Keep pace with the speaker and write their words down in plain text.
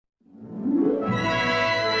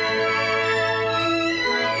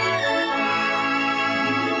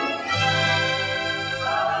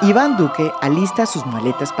Iván Duque alista sus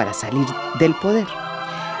maletas para salir del poder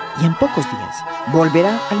y en pocos días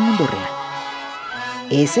volverá al mundo real,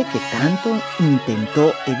 ese que tanto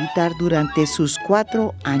intentó evitar durante sus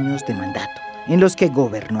 4 años de mandato, en los que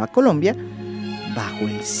gobernó a Colombia bajo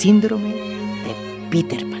el síndrome de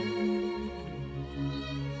Peter Pan.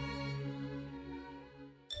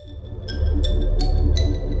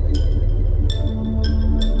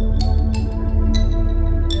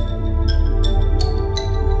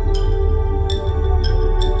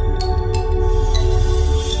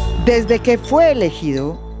 Desde que fue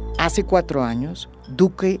elegido hace 4 años,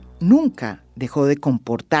 Duque nunca dejó de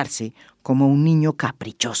comportarse como un niño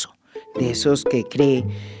caprichoso, de esos que cree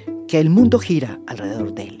que el mundo gira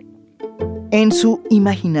alrededor de él. En su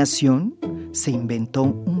imaginación se inventó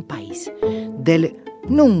un país del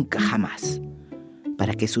nunca jamás,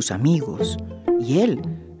 para que sus amigos y él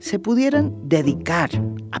se pudieran dedicar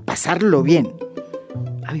a pasarlo bien,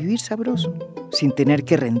 a vivir sabroso, sin tener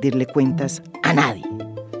que rendirle cuentas a nadie,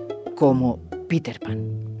 como Peter Pan.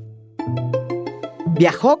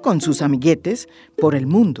 Viajó con sus amiguetes por el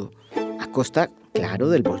mundo, a costa, claro,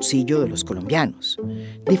 del bolsillo de los colombianos,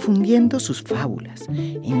 difundiendo sus fábulas,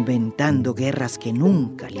 inventando guerras que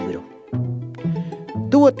nunca libró.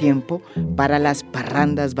 Tuvo tiempo para las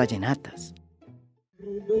parrandas vallenatas.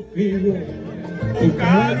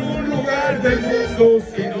 Buscar un lugar del mundo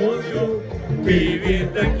sin odio,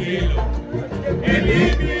 vivir tranquilo,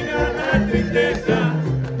 eliminar la tristeza,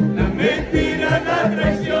 la mentira, las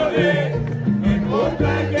traiciones, no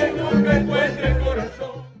importa que nunca encuentre el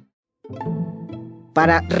corazón.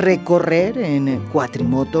 Para recorrer en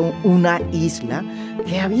cuatrimoto una isla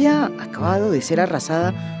que había acabado de ser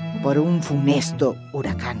arrasada por un funesto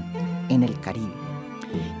huracán en el Caribe.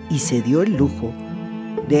 Y se dio el lujo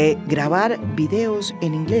de grabar videos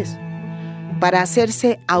en inglés para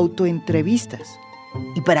hacerse autoentrevistas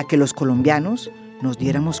y para que los colombianos nos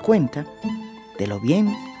diéramos cuenta de lo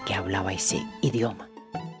bien que hablaba ese idioma.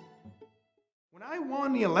 When I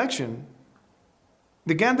won the election,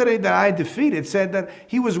 the candidate that I defeated said that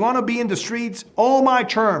he was going to be in the streets all my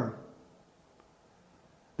term,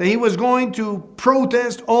 that he was going to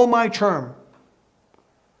protest all my term,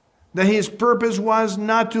 that his purpose was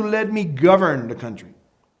not to let me govern the country.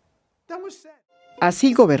 That was sad.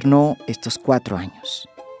 Así gobernó estos 4 años,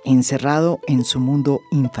 encerrado en su mundo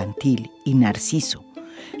infantil y narciso,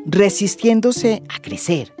 resistiéndose a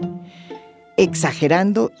crecer,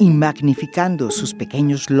 exagerando y magnificando sus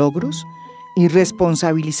pequeños logros y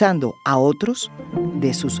responsabilizando a otros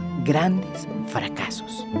de sus grandes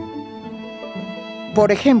fracasos.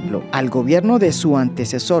 Por ejemplo, al gobierno de su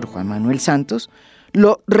antecesor, Juan Manuel Santos,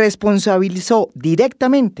 lo responsabilizó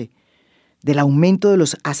directamente del aumento de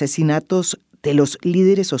los asesinatos de los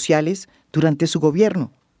líderes sociales durante su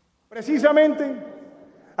gobierno. Precisamente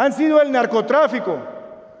han sido el narcotráfico,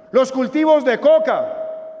 los cultivos de coca,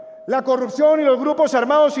 la corrupción y los grupos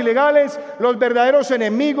armados ilegales los verdaderos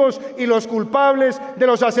enemigos y los culpables de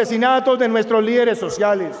los asesinatos de nuestros líderes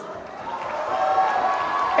sociales.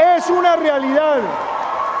 Es una realidad.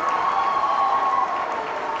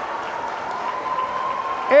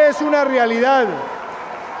 Es una realidad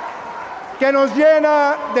que nos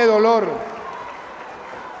llena de dolor.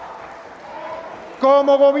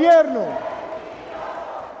 Como gobierno,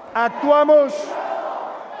 actuamos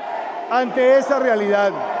ante esa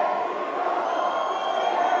realidad.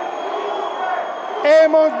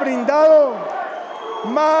 Hemos brindado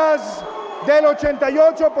más del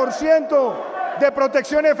 88% de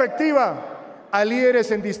protección efectiva a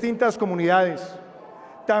líderes en distintas comunidades.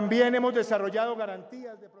 También hemos desarrollado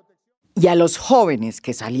garantías de protección. Y a los jóvenes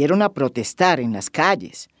que salieron a protestar en las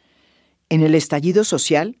calles, en el estallido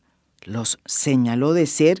social, los señaló de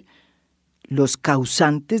ser los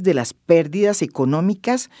causantes de las pérdidas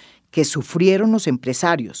económicas que sufrieron los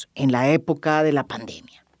empresarios en la época de la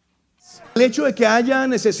pandemia. El hecho de que haya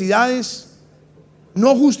necesidades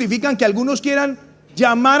no justifican que algunos quieran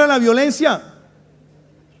llamar a la violencia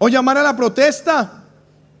o llamar a la protesta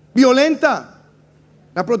violenta.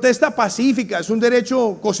 La protesta pacífica es un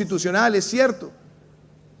derecho constitucional, es cierto,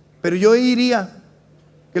 pero yo diría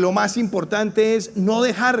que lo más importante es no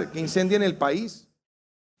dejar que incendien el país.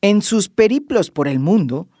 En sus periplos por el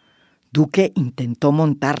mundo, Duque intentó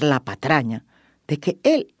montar la patraña de que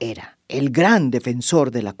él era el gran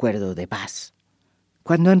defensor del acuerdo de paz,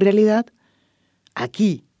 cuando en realidad,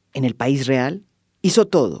 aquí, en el país real, hizo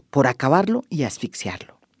todo por acabarlo y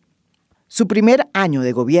asfixiarlo. Su primer año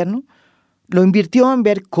de gobierno lo invirtió en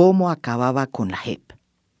ver cómo acababa con la JEP,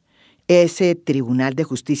 ese Tribunal de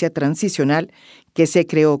Justicia Transicional que se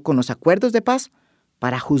creó con los acuerdos de paz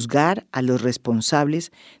para juzgar a los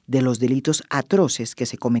responsables de los delitos atroces que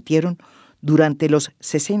se cometieron durante los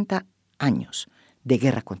 60 años de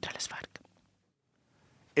guerra contra las FARC.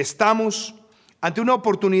 Estamos ante una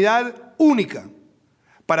oportunidad única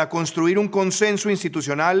para construir un consenso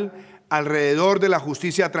institucional alrededor de la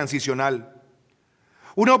justicia transicional.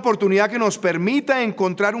 Una oportunidad que nos permita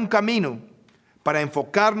encontrar un camino para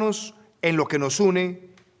enfocarnos en lo que nos une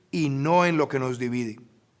y no en lo que nos divide.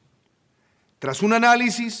 Tras un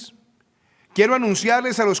análisis, quiero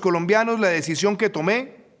anunciarles a los colombianos la decisión que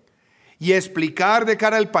tomé y explicar de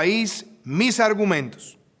cara al país mis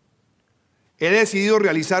argumentos. He decidido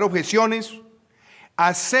realizar objeciones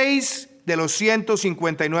a 6 de los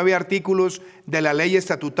 159 artículos de la Ley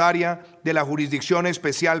Estatutaria de la Jurisdicción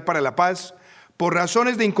Especial para la Paz por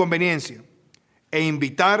razones de inconveniencia e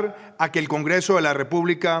invitar a que el Congreso de la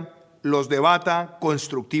República los debata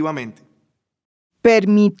constructivamente.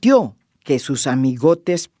 Permitió que sus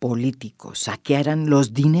amigotes políticos saquearan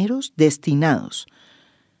los dineros destinados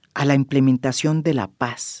a la implementación de la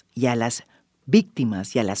paz y a las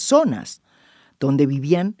víctimas y a las zonas donde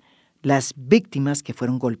vivían las víctimas que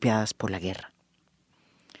fueron golpeadas por la guerra.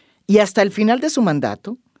 Y hasta el final de su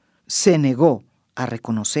mandato se negó a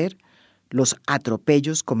reconocer los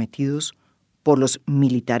atropellos cometidos por los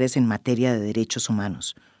militares en materia de derechos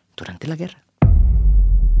humanos durante la guerra.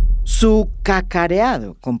 Su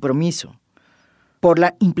cacareado compromiso por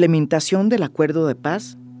la implementación del acuerdo de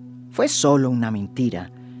paz fue solo una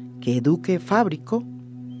mentira que Duque fabricó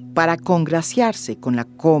para congraciarse con la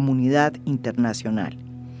comunidad internacional,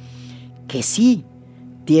 que sí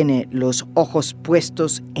tiene los ojos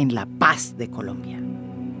puestos en la paz de Colombia.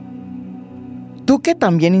 Duque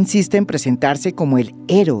también insiste en presentarse como el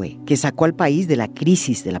héroe que sacó al país de la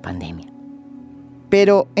crisis de la pandemia.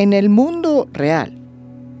 Pero en el mundo real,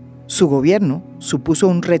 su gobierno supuso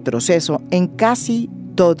un retroceso en casi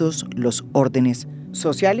todos los órdenes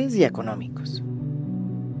sociales y económicos.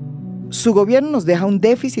 Su gobierno nos deja un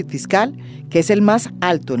déficit fiscal que es el más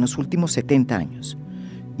alto en los últimos 70 años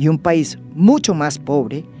y un país mucho más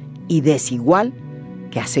pobre y desigual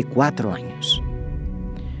que hace 4 años.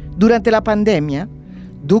 Durante la pandemia,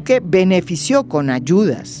 Duque benefició con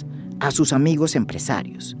ayudas a sus amigos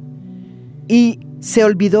empresarios y se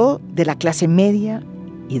olvidó de la clase media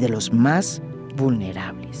y de los más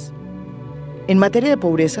vulnerables. En materia de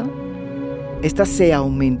pobreza, esta se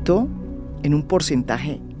aumentó en un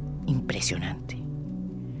porcentaje impresionante.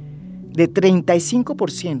 De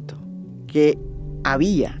 35% que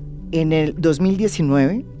había en el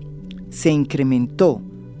 2019, se incrementó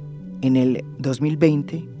en el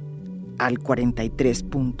 2020 al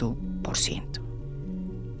 43%.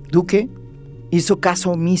 Duque hizo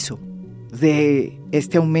caso omiso de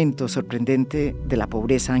este aumento sorprendente de la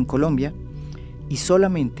pobreza en Colombia y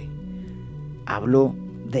solamente habló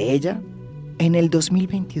de ella en el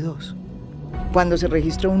 2022, cuando se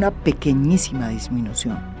registró una pequeñísima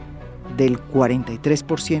disminución del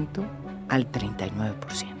 43% al 39%.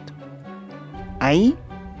 Ahí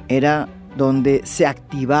era donde se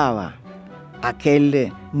activaba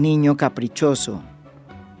aquel niño caprichoso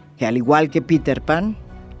que, al igual que Peter Pan,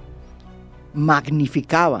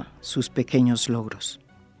 magnificaba sus pequeños logros,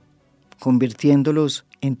 convirtiéndolos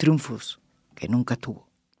en triunfos que nunca tuvo.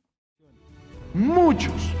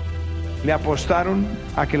 Muchos le apostaron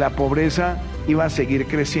a que la pobreza iba a seguir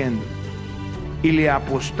creciendo y le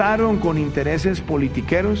apostaron con intereses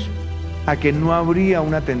politiqueros a que no habría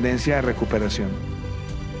una tendencia de recuperación.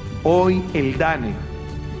 Hoy el DANE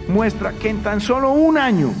muestra que en tan solo un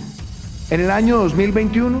año, en el año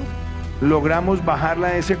 2021, logramos bajarla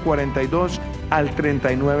de ese 42 al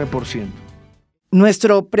 39%.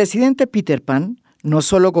 Nuestro presidente Peter Pan no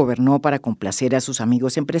solo gobernó para complacer a sus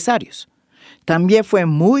amigos empresarios, también fue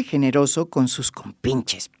muy generoso con sus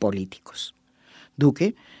compinches políticos.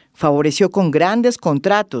 Duque favoreció con grandes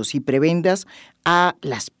contratos y prebendas a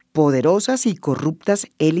las poderosas y corruptas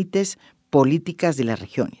élites políticas de las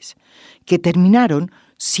regiones, que terminaron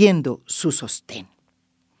siendo su sostén.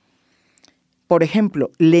 Por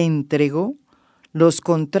ejemplo, le entregó los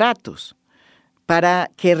contratos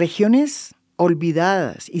para que regiones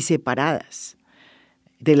olvidadas y separadas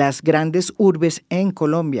de las grandes urbes en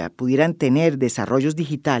Colombia pudieran tener desarrollos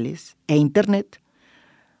digitales e Internet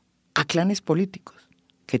a clanes políticos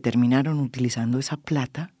que terminaron utilizando esa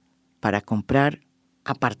plata para comprar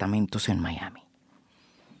apartamentos en Miami.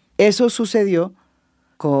 Eso sucedió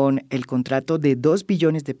con el contrato de 2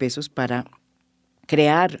 billones de pesos para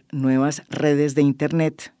crear nuevas redes de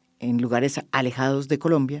Internet en lugares alejados de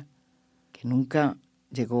Colombia, que nunca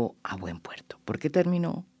llegó a buen puerto, porque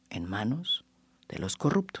terminó en manos de los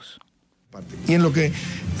corruptos. Y en lo que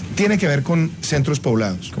tiene que ver con centros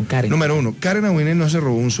poblados. Con Karen. Número uno, Karen Abuine no se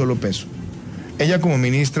robó un solo peso. Ella como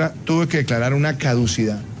ministra tuvo que declarar una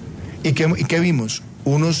caducidad. ¿Y qué vimos?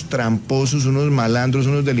 Unos tramposos, unos malandros,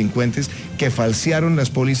 unos delincuentes que falsearon las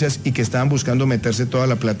pólizas y que estaban buscando meterse toda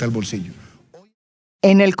la plata al bolsillo.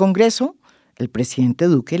 En el Congreso, el presidente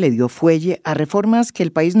Duque le dio fuelle a reformas que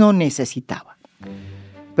el país no necesitaba,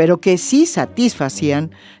 pero que sí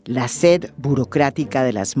satisfacían la sed burocrática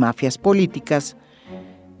de las mafias políticas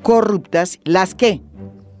corruptas, las que,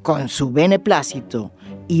 con su beneplácito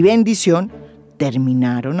y bendición,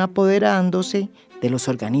 terminaron apoderándose de los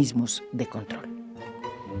organismos de control.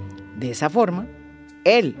 De esa forma,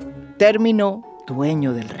 él terminó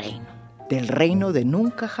dueño del reino de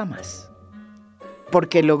Nunca Jamás,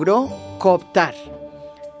 porque logró cooptar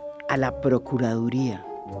a la Procuraduría,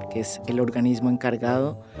 que es el organismo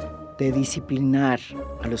encargado de disciplinar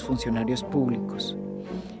a los funcionarios públicos,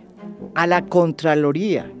 a la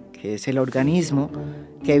Contraloría, que es el organismo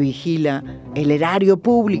que vigila el erario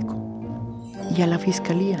público, y a la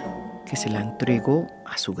Fiscalía, que se la entregó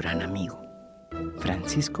a su gran amigo,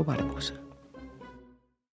 Francisco Barbosa.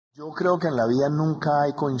 Yo creo que en la vida nunca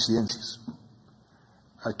hay coincidencias.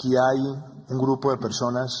 Aquí hay un grupo de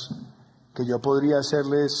personas que yo podría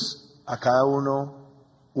hacerles a cada uno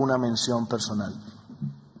una mención personal.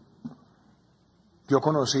 Yo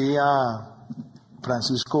conocí a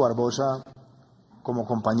Francisco Barbosa como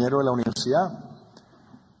compañero de la universidad,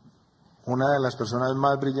 una de las personas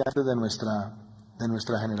más brillantes de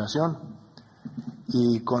nuestra generación.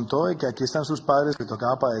 Y con todo de que aquí están sus padres, que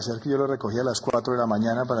tocaba padecer que yo lo recogía a las 4 de la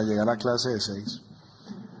mañana para llegar a clase de 6.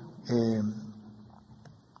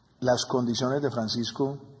 Las condiciones de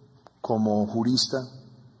Francisco como jurista,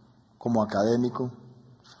 como académico,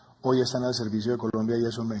 hoy están al servicio de Colombia y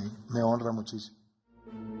eso me honra muchísimo.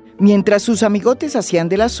 Mientras sus amigotes hacían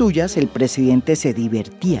de las suyas, el presidente se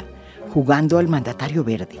divertía jugando al mandatario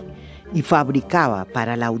verde y fabricaba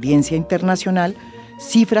para la audiencia internacional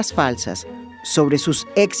cifras falsas sobre sus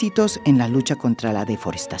éxitos en la lucha contra la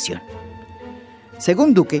deforestación.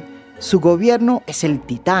 Según Duque, su gobierno es el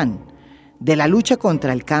titán de la lucha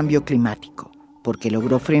contra el cambio climático, porque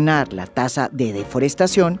logró frenar la tasa de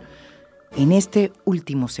deforestación en este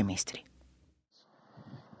último semestre.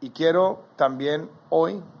 Y quiero también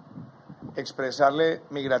hoy expresarle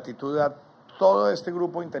mi gratitud a todo este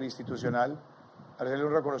grupo interinstitucional, hacerle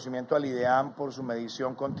un reconocimiento al IDEAM por su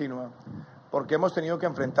medición continua, porque hemos tenido que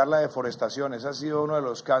enfrentar la deforestación. Ese ha sido uno de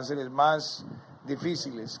los cánceres más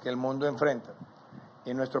difíciles que el mundo enfrenta,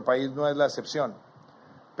 y nuestro país no es la excepción,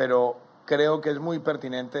 pero creo que es muy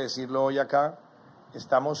pertinente decirlo hoy acá.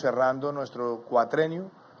 Estamos cerrando nuestro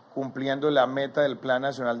cuatrenio, cumpliendo la meta del Plan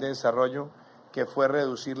Nacional de Desarrollo, que fue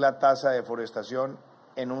reducir la tasa de deforestación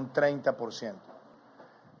en un 30%.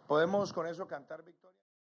 ¿Podemos con eso cantar victoria?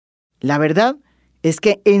 La verdad es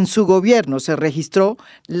que en su gobierno se registró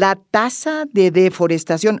la tasa de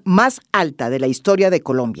deforestación más alta de la historia de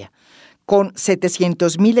Colombia, con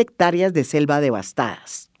 700.000 hectáreas de selva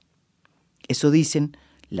devastadas. Eso dicen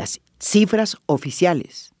las cifras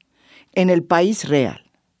oficiales, en el país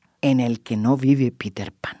real, en el que no vive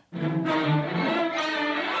Peter Pan.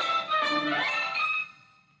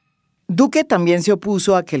 Duque también se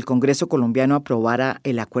opuso a que el Congreso colombiano aprobara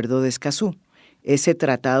el Acuerdo de Escazú, ese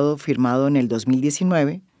tratado firmado en el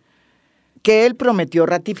 2019, que él prometió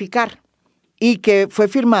ratificar y que fue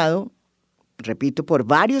firmado, repito, por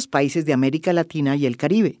varios países de América Latina y el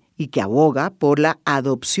Caribe, y que aboga por la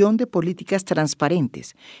adopción de políticas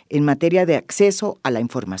transparentes en materia de acceso a la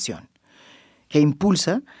información, que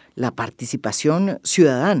impulsa la participación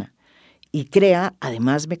ciudadana y crea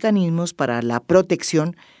además mecanismos para la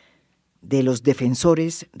protección de los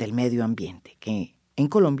defensores del medio ambiente, que en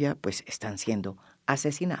Colombia pues están siendo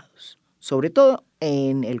asesinados, sobre todo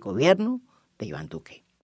en el gobierno de Iván Duque.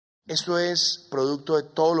 Esto es producto de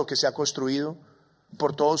todo lo que se ha construido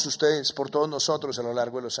por todos ustedes, por todos nosotros a lo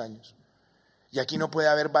largo de los años. Y aquí no puede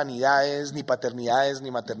haber vanidades, ni paternidades,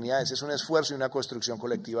 ni maternidades. Es un esfuerzo y una construcción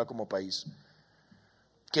colectiva como país,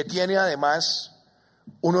 que tiene además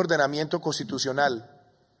un ordenamiento constitucional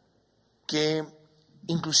que,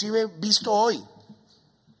 inclusive visto hoy,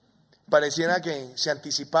 pareciera que se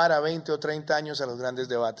anticipara 20 o 30 años a los grandes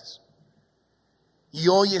debates. Y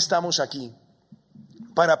hoy estamos aquí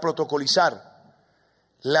para protocolizar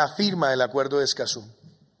la firma del Acuerdo de Escazú,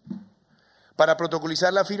 para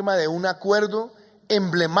protocolizar la firma de un acuerdo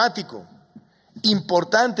emblemático,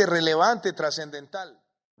 importante, relevante, trascendental.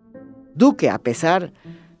 Duque, a pesar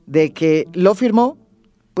de que lo firmó,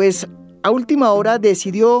 pues a última hora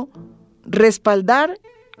decidió respaldar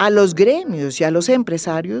a los gremios y a los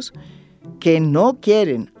empresarios que no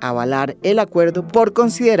quieren avalar el acuerdo por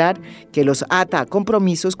considerar que los ata a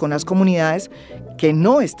compromisos con las comunidades que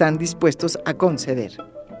no están dispuestos a conceder.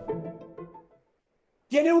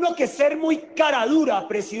 Tiene uno que ser muy caradura,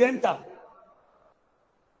 presidenta,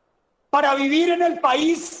 para vivir en el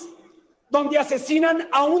país donde asesinan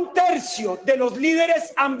a 1/3 de los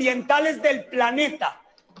líderes ambientales del planeta,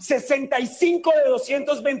 65 de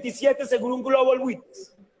 227 según un Global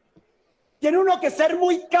Witness. Tiene uno que ser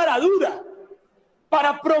muy caradura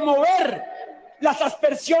para promover las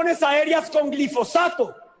aspersiones aéreas con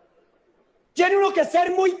glifosato. Tiene uno que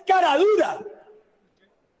ser muy caradura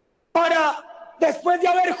para, después de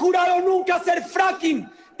haber jurado nunca hacer fracking,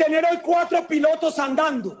 tener hoy 4 pilotos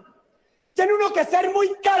andando. Tiene uno que ser muy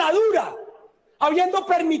caradura, habiendo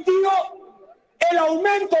permitido el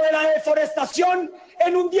aumento de la deforestación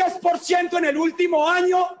en un 10% en el último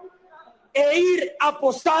año e ir a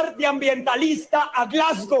posar de ambientalista a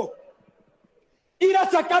Glasgow. Ir a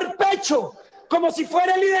sacar pecho como si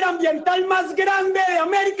fuera el líder ambiental más grande de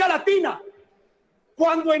América Latina,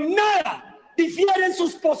 cuando en nada difieren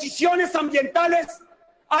sus posiciones ambientales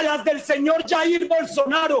a las del señor Jair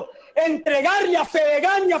Bolsonaro. Entregarle a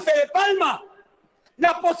Fedegan y a Fedepalma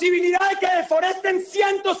la posibilidad de que deforesten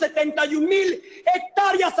 171.000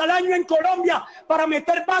 hectáreas al año en Colombia para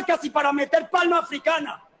meter vacas y para meter palma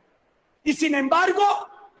africana. Y sin embargo,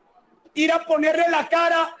 ir a ponerle la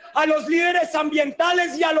cara a los líderes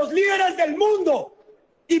ambientales y a los líderes del mundo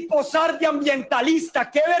y posar de ambientalista.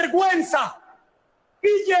 ¡Qué vergüenza!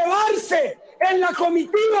 Y llevarse en la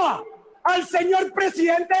comitiva al señor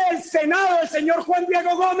presidente del Senado, el señor Juan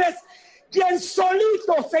Diego Gómez, quien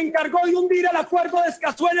solito se encargó de hundir el acuerdo de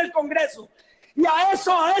Escazú en el Congreso. Y a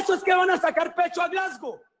eso es que van a sacar pecho a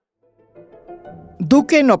Glasgow.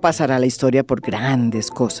 Duque no pasará a la historia por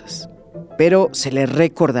grandes cosas, pero se le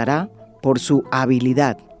recordará por su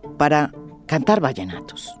habilidad para cantar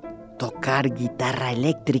vallenatos, tocar guitarra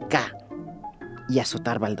eléctrica y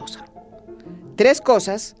azotar baldosa. 3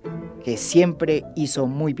 cosas que siempre hizo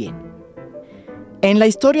muy bien. En la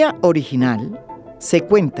historia original se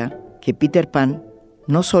cuenta que Peter Pan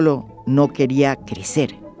no solo no quería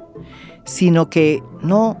crecer, sino que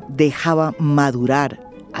no dejaba madurar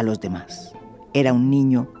a los demás. Era un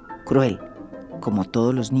niño cruel, como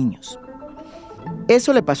todos los niños.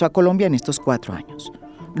 Eso le pasó a Colombia en estos 4 años.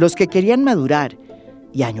 Los que querían madurar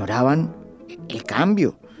y añoraban el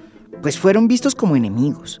cambio, pues fueron vistos como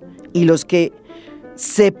enemigos. Y los que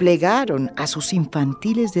se plegaron a sus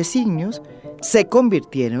infantiles designios se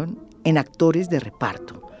convirtieron en actores de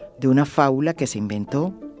reparto de una fábula que se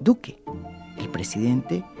inventó Duque, el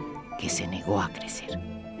presidente que se negó a crecer.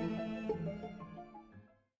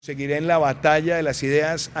 Seguiré en la batalla de las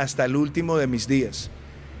ideas hasta el último de mis días.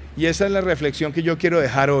 Y esa es la reflexión que yo quiero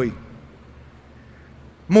dejar hoy.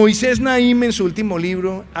 Moisés Naim en su último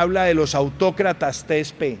libro habla de los autócratas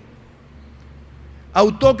 3P.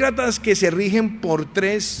 Autócratas que se rigen por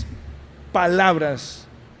 3 palabras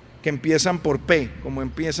que empiezan por P, como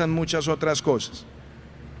empiezan muchas otras cosas.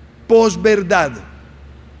 Posverdad.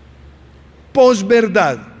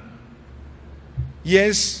 Posverdad. Y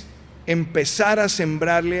es empezar a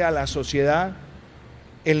sembrarle a la sociedad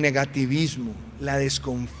el negativismo, la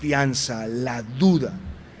desconfianza, la duda,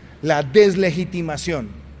 la deslegitimación.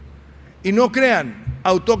 Y no crean,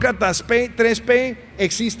 autócratas 3P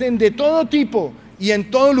existen de todo tipo y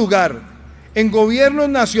en todo lugar, en gobiernos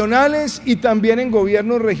nacionales y también en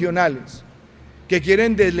gobiernos regionales, que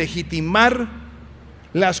quieren deslegitimar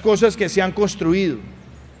las cosas que se han construido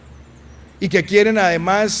y que quieren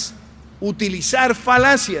además utilizar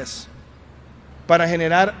falacias para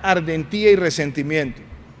generar ardentía y resentimiento.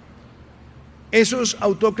 Esos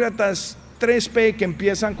autócratas 3P que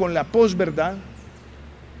empiezan con la posverdad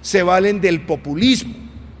se valen del populismo,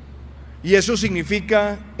 y eso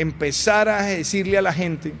significa empezar a decirle a la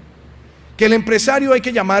gente que el empresario hay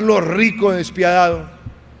que llamarlo rico despiadado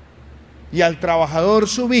y al trabajador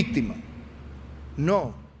su víctima.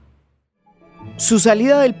 No. Su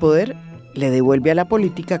salida del poder le devuelve a la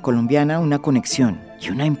política colombiana una conexión y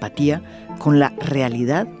una empatía con la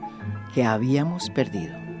realidad que habíamos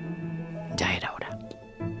perdido. Ya era hora.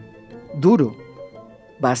 Duro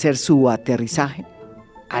va a ser su aterrizaje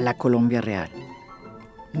a la Colombia real.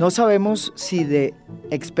 No sabemos si de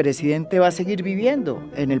expresidente va a seguir viviendo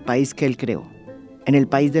en el país que él creó, en el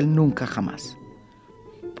país del nunca jamás.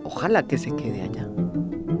 Ojalá que se quede allá.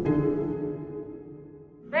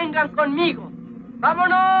 Vengan conmigo,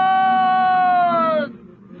 vámonos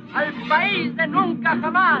al país de nunca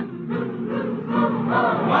jamás.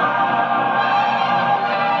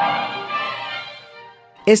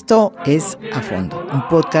 Esto es A Fondo, un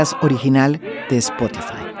podcast original de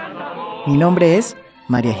Spotify. Mi nombre es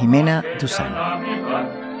María Jimena Duzán.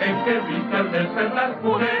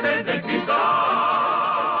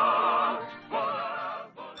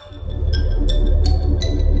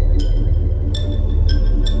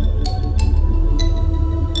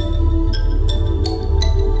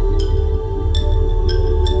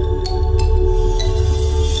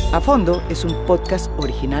 A Fondo es un podcast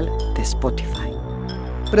original de Spotify.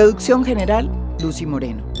 Producción general, Lucy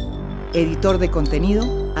Moreno. Editor de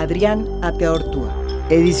contenido, Adrián Ateortúa.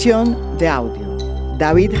 Edición de audio,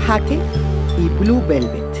 David Jaque y Blue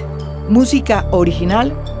Velvet. Música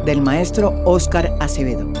original del maestro Óscar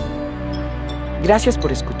Acevedo. Gracias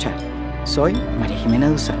por escuchar. Soy María Jimena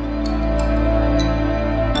Duzán.